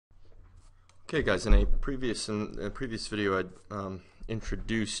Okay, guys. In a previous video, I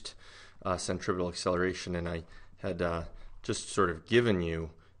introduced centripetal acceleration, and I had just sort of given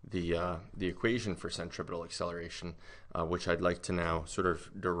you the equation for centripetal acceleration, which I'd like to now sort of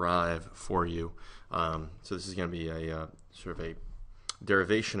derive for you. So this is going to be a sort of a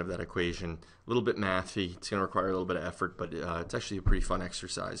derivation of that equation, a little bit mathy. It's going to require a little bit of effort, but it's actually a pretty fun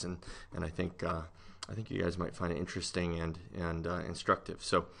exercise, and I think you guys might find it interesting and instructive.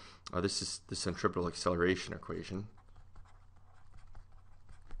 So this is the centripetal acceleration equation.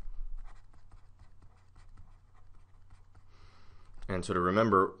 And so to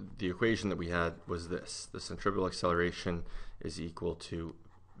remember, the equation that we had was this. The centripetal acceleration is equal to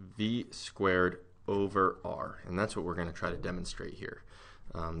v squared over r, and that's what we're going to try to demonstrate here.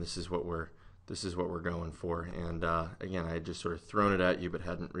 This is what we're going for. And again, I had just sort of thrown it at you, but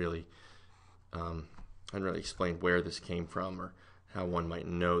hadn't really explained where this came from or how one might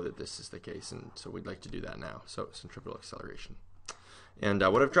know that this is the case. And so we'd like to do that now. So centripetal acceleration. And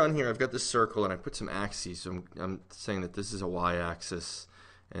what I've drawn here, I've got this circle, and I put some axes. So I'm saying that this is a y-axis,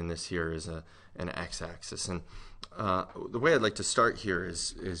 and this here is an x-axis. And the way I'd like to start here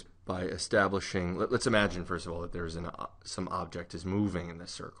is by establishing. Let's imagine first of all that there's some object is moving in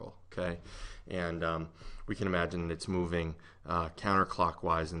this circle, okay? And we can imagine that it's moving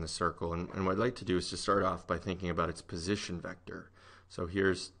counterclockwise in the circle. And what I'd like to do is to start off by thinking about its position vector. So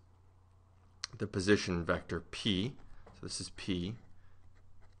here's the position vector p. So this is p.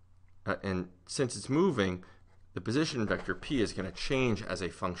 And since it's moving, the position vector p is going to change as a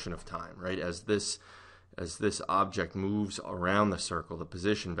function of time, right? As this object moves around the circle, the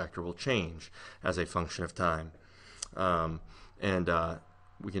position vector will change as a function of time.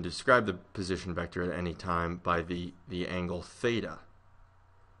 We can describe the position vector at any time by the angle theta,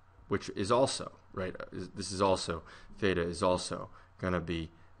 which is also, right? This is also, theta is also going to be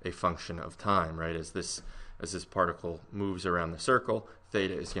a function of time, right? As this particle moves around the circle,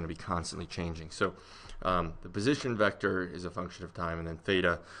 theta is going to be constantly changing. So the position vector is a function of time, and then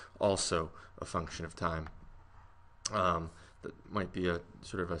theta also a function of time. That might be a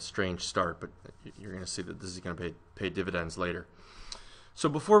sort of a strange start, but you're going to see that this is going to pay dividends later. So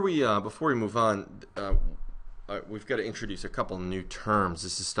before we move on, we've got to introduce a couple new terms.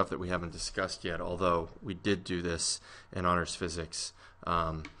 This is stuff that we haven't discussed yet, although we did do this in honors physics.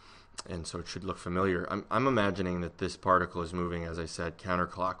 And so it should look familiar. I'm imagining that this particle is moving, as I said,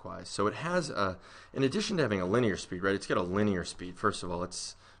 counterclockwise. So it has in addition to having a linear speed, right? It's got a linear speed. First of all,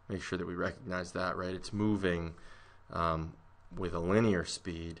 let's make sure that we recognize that, right? It's moving with a linear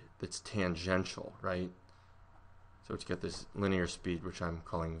speed that's tangential, right? So it's got this linear speed, which I'm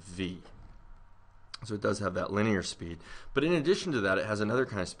calling v. So it does have that linear speed. But in addition to that, it has another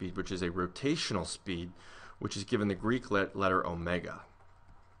kind of speed, which is a rotational speed, which is given the Greek letter omega.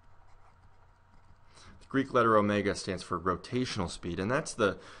 Greek letter omega stands for rotational speed, and that's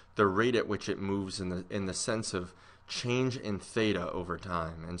the rate at which it moves in the sense of change in theta over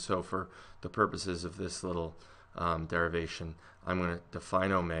time. And so for the purposes of this little derivation, I'm going to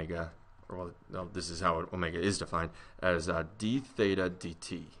define omega, or well, no, this is how omega is defined, as d theta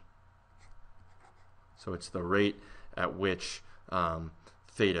dt. So it's the rate at which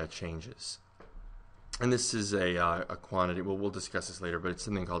theta changes. And this is a quantity, well, we'll discuss this later, but it's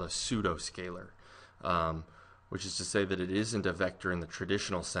something called a pseudoscalar. Which is to say that it isn't a vector in the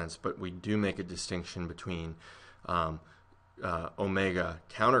traditional sense, but we do make a distinction between omega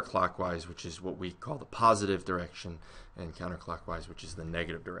counterclockwise, which is what we call the positive direction, and counterclockwise, which is the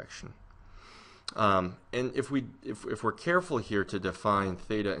negative direction. And if we're careful here to define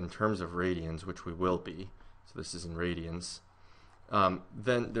theta in terms of radians, which we will be, so this is in radians,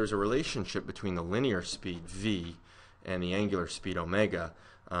 then there's a relationship between the linear speed v and the angular speed omega,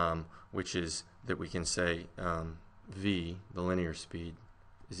 which is that we can say v, the linear speed,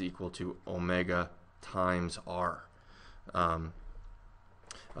 is equal to omega times r. The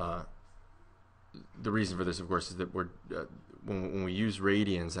reason for this, of course, is that when we use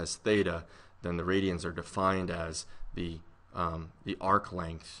radians as theta, then the radians are defined as the arc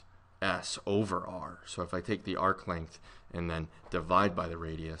length s over r. So if I take the arc length and then divide by the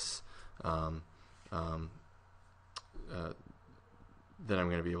radius, then I'm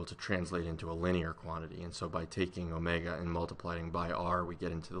going to be able to translate into a linear quantity. And so by taking omega and multiplying by r, we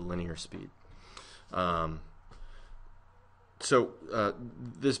get into the linear speed.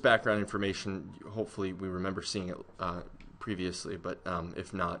 This background information, hopefully we remember seeing it previously, but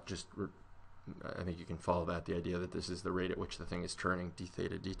if not, just I think you can follow that, the idea that this is the rate at which the thing is turning, d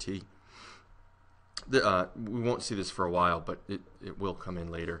theta dt. We won't see this for a while, but it will come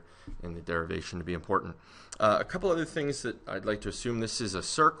in later in the derivation to be important. A couple other things that I'd like to assume. This is a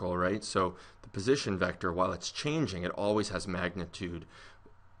circle, right? So the position vector, while it's changing, it always has magnitude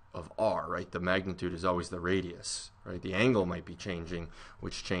of r, right? The magnitude is always the radius, right? The angle might be changing,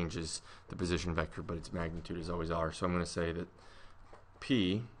 which changes the position vector, but its magnitude is always r. So I'm going to say that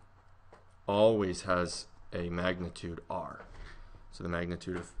P always has a magnitude r. So the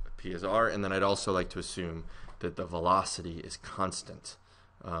magnitude of P is r, and then I'd also like to assume that the velocity is constant.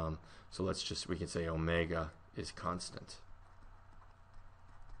 So we can say omega is constant.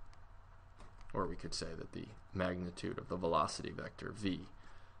 Or we could say that the magnitude of the velocity vector v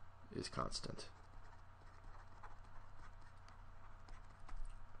is constant.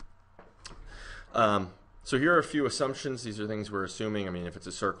 So here are a few assumptions. These are things we're assuming. I mean, if it's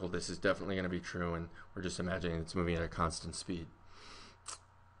a circle, this is definitely going to be true, and we're just imagining it's moving at a constant speed.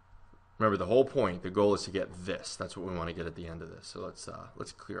 Remember, the whole point, the goal is to get this. That's what we want to get at the end of this. So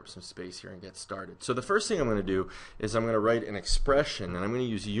let's clear up some space here and get started. So the first thing I'm going to do is I'm going to write an expression, and I'm going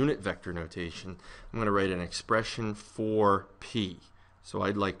to use unit vector notation. I'm going to write an expression for P. So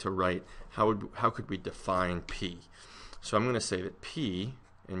I'd like to write, how could we define P? So I'm going to say that P,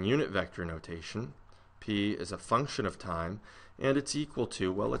 in unit vector notation, P is a function of time, and it's equal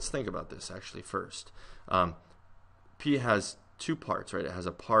to, well, let's think about this actually first. P has two parts, right? It has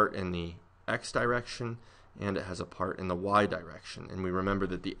a part in the x direction, and it has a part in the y direction. And we remember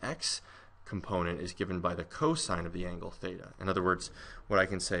that the x component is given by the cosine of the angle theta. In other words, what I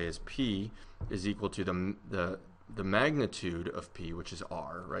can say is P is equal to the magnitude of P, which is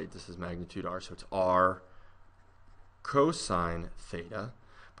r, right? This is magnitude r, so it's r cosine theta.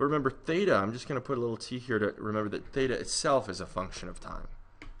 But remember, theta, I'm just going to put a little t here to remember that theta itself is a function of time.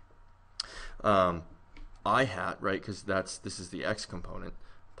 I hat, right, because this is the x component,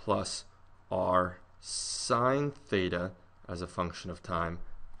 plus r sine theta as a function of time,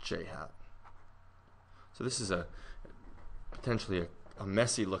 j hat. So this is potentially a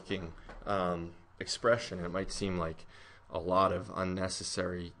messy looking expression, and it might seem like a lot of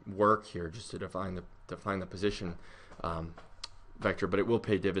unnecessary work here just to define the position vector, but it will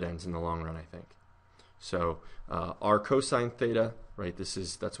pay dividends in the long run, I think. So r cosine theta, right?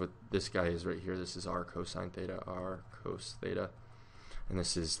 That's what this guy is right here. This is r cosine theta, r cos theta, and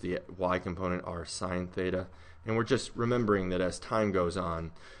this is the y component, r sine theta. And we're just remembering that as time goes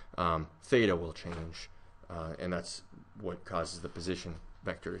on, theta will change, and that's what causes the position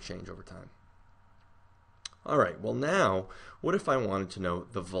vector to change over time. All right, well now, what if I wanted to know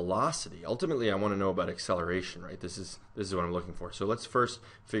the velocity? Ultimately, I want to know about acceleration, right? This is what I'm looking for. So let's first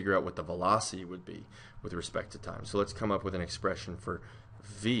figure out what the velocity would be with respect to time. So let's come up with an expression for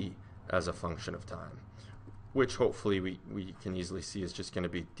v as a function of time, which hopefully we can easily see is just going to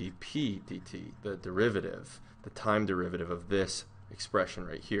be dp dt, the derivative, the time derivative of this expression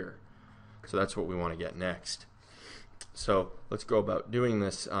right here. So that's what we want to get next. So let's go about doing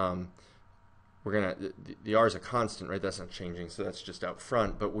this. The r is a constant, right? That's not changing, so that's just out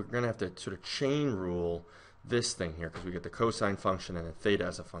front. But we're going to have to sort of chain rule this thing here because we get the cosine function and then theta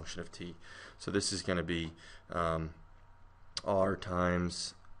as a function of t. So this is going to be r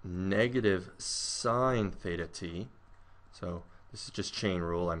times negative sine theta t. So this is just chain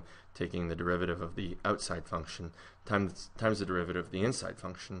rule. I'm taking the derivative of the outside function times the derivative of the inside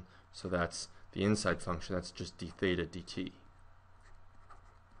function. So that's the inside function. That's just d theta dt.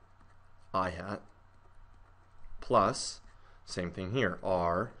 I hat plus, same thing here,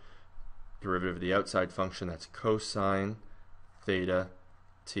 r, derivative of the outside function, that's cosine theta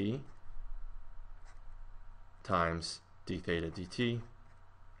t times d theta dt,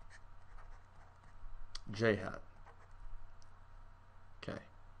 j hat. Okay,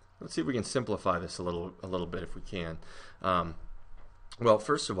 let's see if we can simplify this a little bit if we can. Well,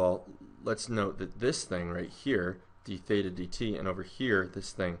 first of all, let's note that this thing right here, d theta dt, and over here,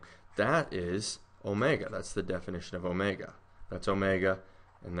 this thing, that is omega. That's the definition of omega. That's omega,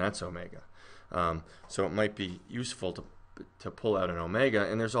 and that's omega. So it might be useful to pull out an omega,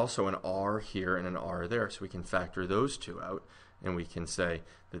 and there's also an r here and an r there, so we can factor those two out, and we can say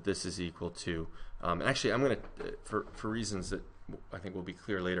that this is equal to, actually I'm going to, for reasons that I think will be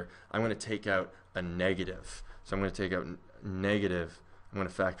clear later, I'm going to take out a negative. So I'm going to take out negative, I'm going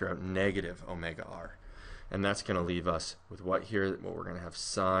to factor out negative omega r. And that's going to leave us with what here? Well, we're going to have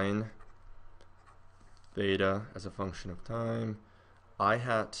sine theta as a function of time, I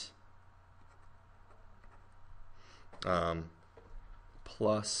hat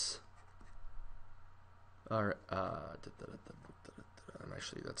plus our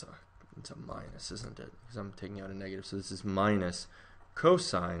actually it's a minus, isn't it? Because I'm taking out a negative, so this is minus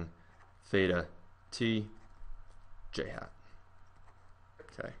cosine theta t j hat.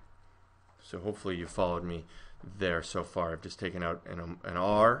 Okay, so hopefully you followed me there so far. I've just taken out an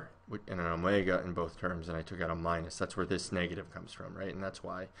r and an omega in both terms, and I took out a minus. That's where this negative comes from, right? And that's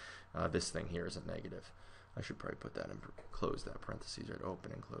why this thing here is a negative. I should probably put that in, close that parentheses, right?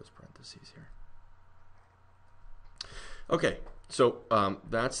 Open and close parentheses here. Okay, so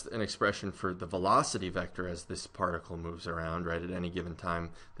that's an expression for the velocity vector as this particle moves around, right? At any given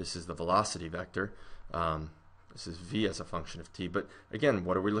time, this is the velocity vector. This is v as a function of t. But again,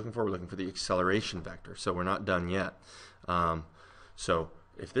 what are we looking for? We're looking for the acceleration vector. So we're not done yet. So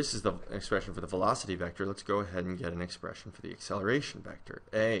if this is the expression for the velocity vector, let's go ahead and get an expression for the acceleration vector,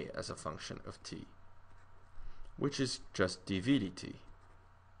 a as a function of t, which is just dv dt.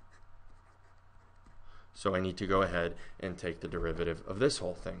 So I need to go ahead and take the derivative of this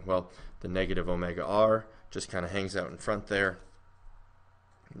whole thing. Well, the negative omega r just kind of hangs out in front there,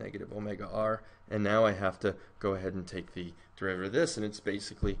 negative omega r, and now I have to go ahead and take the derivative of this, and it's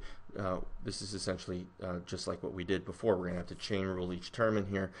basically, this is essentially just like what we did before. We're going to have to chain rule each term in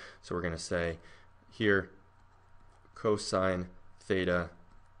here. So we're going to say here cosine theta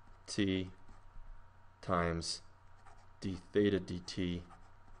t times d theta dt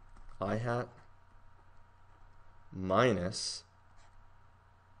I hat minus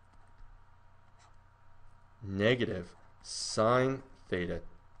negative sine theta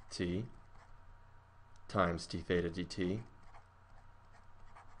t times d theta dt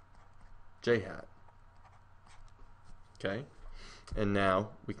j hat. Okay, and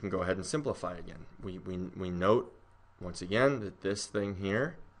now we can go ahead and simplify again. We note once again that this thing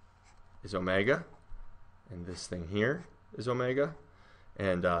here is omega, and this thing here is omega,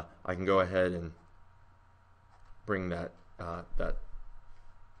 and I can go ahead and bring that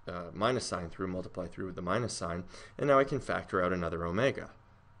minus sign through, multiply through with the minus sign, and now I can factor out another omega.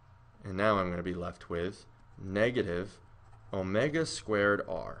 And now I'm going to be left with negative omega squared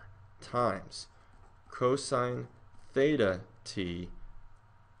r times cosine theta t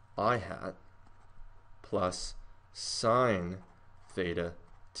I hat plus sine theta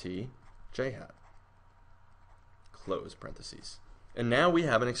t j hat. Close parentheses. And now we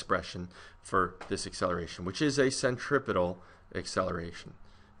have an expression for this acceleration, which is a centripetal acceleration.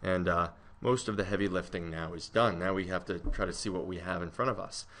 And most of the heavy lifting now is done. Now we have to try to see what we have in front of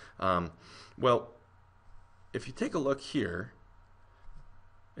us. Well, if you take a look here,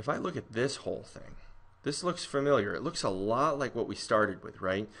 if I look at this whole thing, this looks familiar. It looks a lot like what we started with,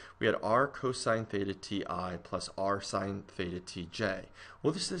 right? We had r cosine theta ti plus r sine theta tj.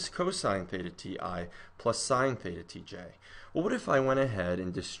 Well, this is cosine theta ti plus sine theta tj. Well, what if I went ahead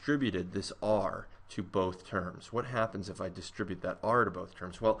and distributed this r to both terms? What happens if I distribute that r to both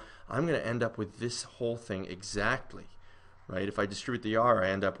terms? Well, I'm going to end up with this whole thing exactly, right? If I distribute the r, I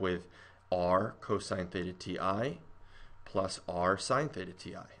end up with r cosine theta ti plus r sine theta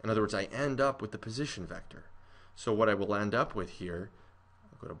ti. In other words, I end up with the position vector. So what I will end up with here,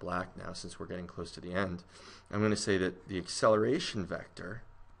 I'll go to black now since we're getting close to the end, I'm going to say that the acceleration vector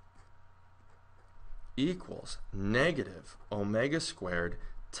equals negative omega squared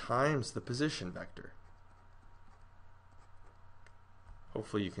times the position vector.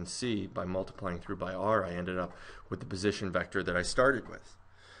 Hopefully you can see by multiplying through by r, I ended up with the position vector that I started with.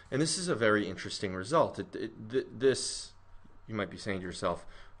 And this is a very interesting result. This, you might be saying to yourself,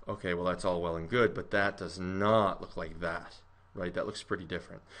 okay, well that's all well and good, but that does not look like that, right? That looks pretty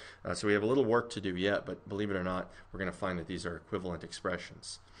different. So we have a little work to do yet, but believe it or not, we're going to find that these are equivalent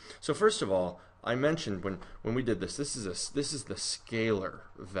expressions. So first of all, I mentioned when we did this, this is the scalar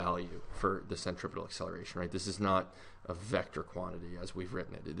value for the centripetal acceleration, right? This is not a vector quantity as we've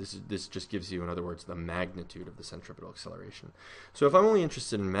written it. This just gives you, in other words, the magnitude of the centripetal acceleration. So if I'm only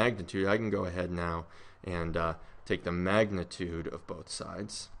interested in magnitude, I can go ahead now and take the magnitude of both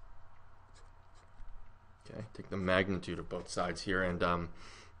sides. Okay, take the magnitude of both sides here, and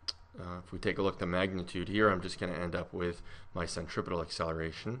if we take a look at the magnitude here, I'm just going to end up with my centripetal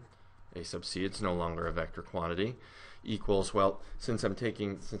acceleration, a sub c. It's no longer a vector quantity, equals, well, since I'm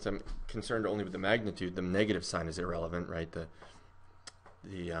concerned only with the magnitude, the negative sign is irrelevant, right?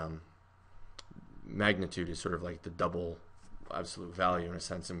 The magnitude is sort of like the double absolute value in a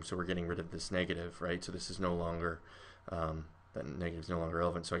sense, and so we're getting rid of this negative, right? So this is no longer, that negative is no longer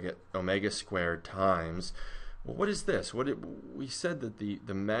relevant. So I get omega squared times, well, what is this? We said that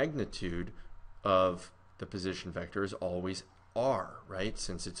the magnitude of the position vector is always r, right?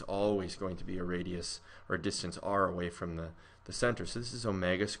 Since it's always going to be a radius or a distance r away from the center. So this is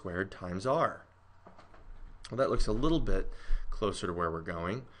omega squared times r. Well, that looks a little bit closer to where we're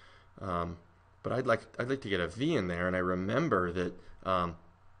going. But I'd like to get a v in there, and I remember that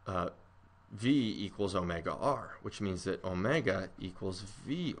V equals omega r, which means that omega equals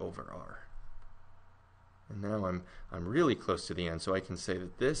V over r. And now I'm really close to the end, so I can say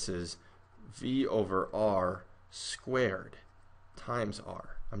that this is V over r squared times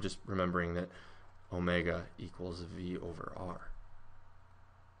r. I'm just remembering that omega equals V over r.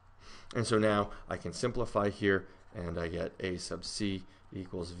 And so now I can simplify here, and I get a sub c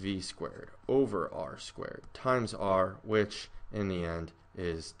equals V squared over r squared times r, which in the end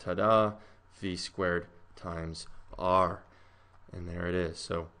is, ta-da, V squared times r. And there it is.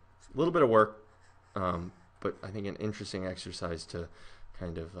 So a little bit of work, but I think an interesting exercise to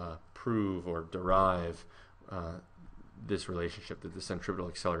kind of prove or derive this relationship that the centripetal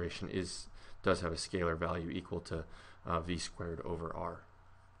acceleration does have a scalar value equal to V squared over r.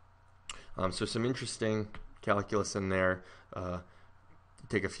 So some interesting calculus in there.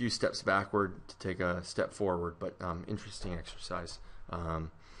 Take a few steps backward to take a step forward, but interesting exercise.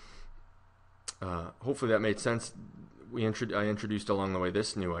 Hopefully that made sense. I introduced along the way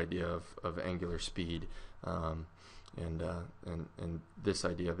this new idea of angular speed and this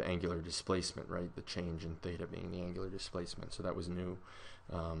idea of angular displacement, right? The change in theta being the angular displacement. So that was new,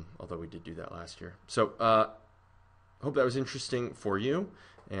 although we did do that last year. So hope that was interesting for you,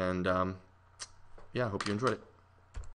 and yeah, hope you enjoyed it.